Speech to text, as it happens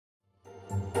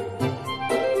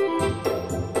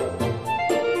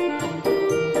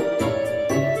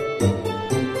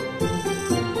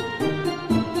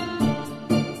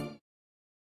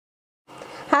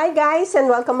Hi guys, and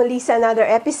welcome muli sa another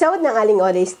episode ng Aling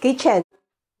Oday's Kitchen.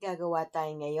 Gagawa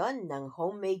tayo ngayon ng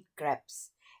homemade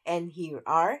crepes. And here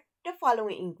are the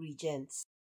following ingredients.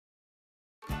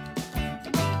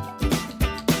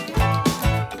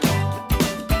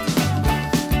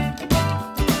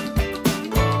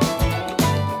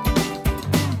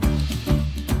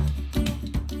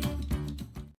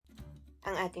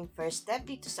 Ang ating first step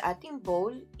dito sa ating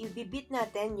bowl, ibibit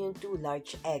natin yung 2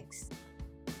 large eggs.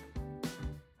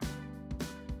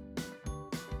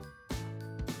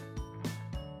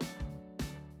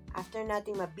 After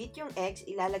nating mabit yung eggs,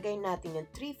 ilalagay natin yung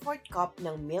 3/4 cup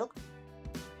ng milk,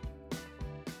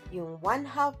 yung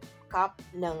 1/2 cup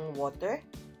ng water,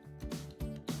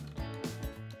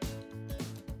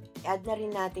 i-add na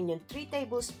rin natin yung 3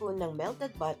 tablespoon ng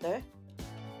melted butter,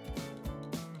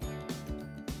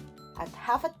 at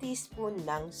 1/2 teaspoon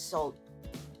ng salt.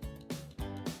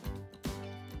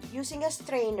 Using a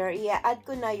strainer, i-add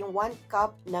ko na yung 1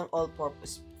 cup ng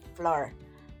all-purpose flour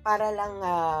para lang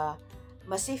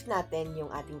ma-sift natin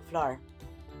yung ating flour.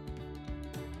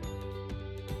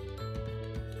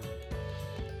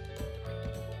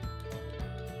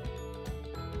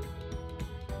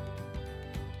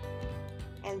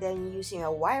 And then using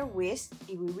a wire whisk,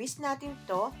 i-whisk natin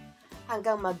to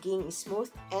hanggang maging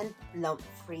smooth and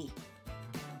lump-free.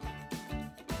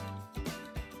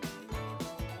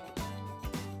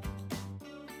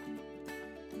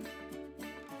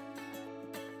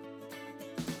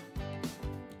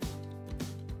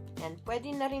 And pwede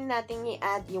na rin natin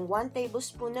i-add yung 1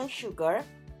 tablespoon ng sugar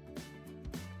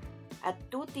at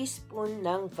 2 teaspoon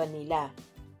ng vanilla.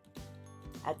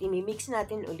 At imimix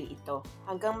natin uli ito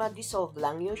hanggang ma-dissolve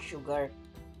lang yung sugar.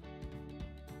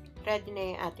 Ready na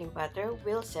yung ating butter.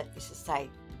 We'll set this aside.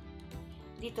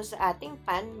 Dito sa ating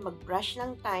pan, mag-brush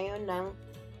lang tayo ng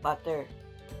butter.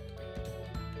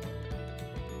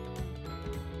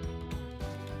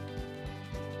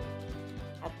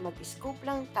 At mag-scoop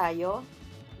lang tayo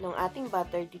ng ating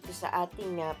butter dito sa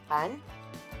ating pan.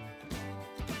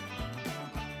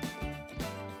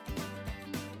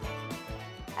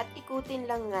 At ikutin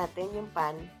lang natin yung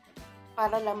pan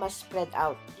para lang mas spread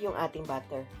out yung ating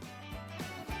butter.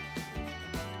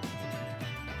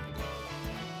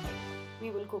 We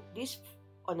will cook this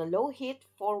on a low heat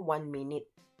for 1 minute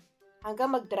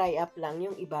hanggang mag-dry up lang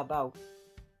yung ibabaw.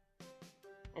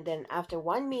 And then after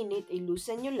 1 minute,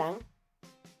 i-loosen nyo lang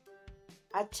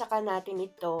at saka natin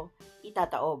ito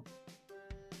itataob.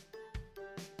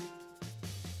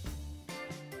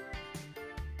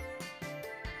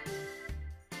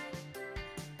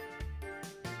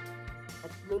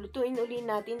 At lulutuin uli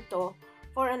natin to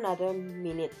for another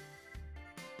minute.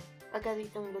 Pagka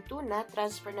itong luto na,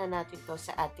 transfer na natin to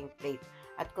sa ating plate.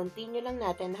 At continue lang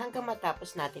natin hanggang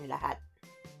matapos natin lahat.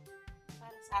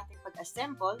 Para sa ating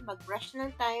pag-assemble, mag-brush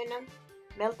lang tayo ng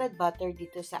melted butter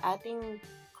dito sa ating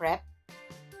crepe.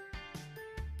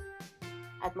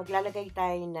 At maglalagay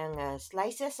tayo ng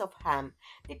slices of ham.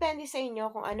 Depende sa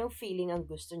inyo kung anong filling ang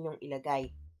gusto nyong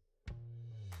ilagay.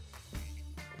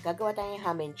 Gagawa tayo ng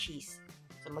ham and cheese.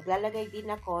 So maglalagay din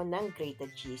ako ng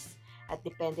grated cheese. At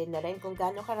depende na rin kung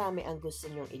gaano karami ang gusto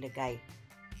nyong ilagay.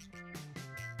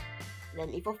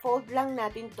 Then ipo-fold lang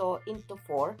natin to into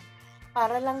 4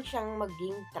 para lang siyang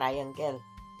maging triangle.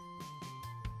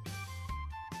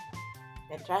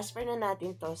 Then transfer na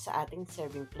natin to sa ating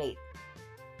serving plate.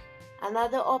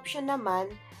 Another option naman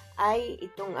ay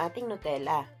itong ating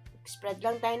Nutella. Spread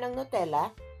lang tayo ng Nutella.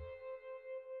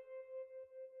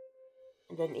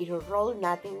 And then i-roll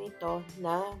natin ito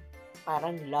na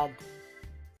parang log.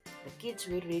 The kids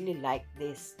will really like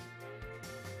this.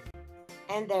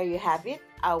 And there you have it,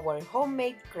 our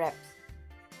homemade crepes.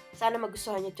 Sana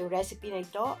magustuhan niyo itong recipe na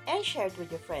ito and share it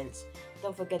with your friends.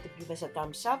 Don't forget to give us a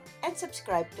thumbs up and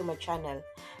subscribe to my channel.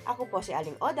 Ako po si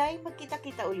Aling Oday.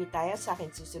 Magkita-kita ulit tayo sa akin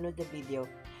susunod na video.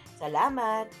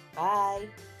 Salamat! Bye!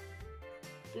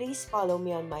 Please follow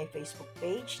me on my Facebook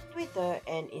page, Twitter,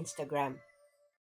 and Instagram.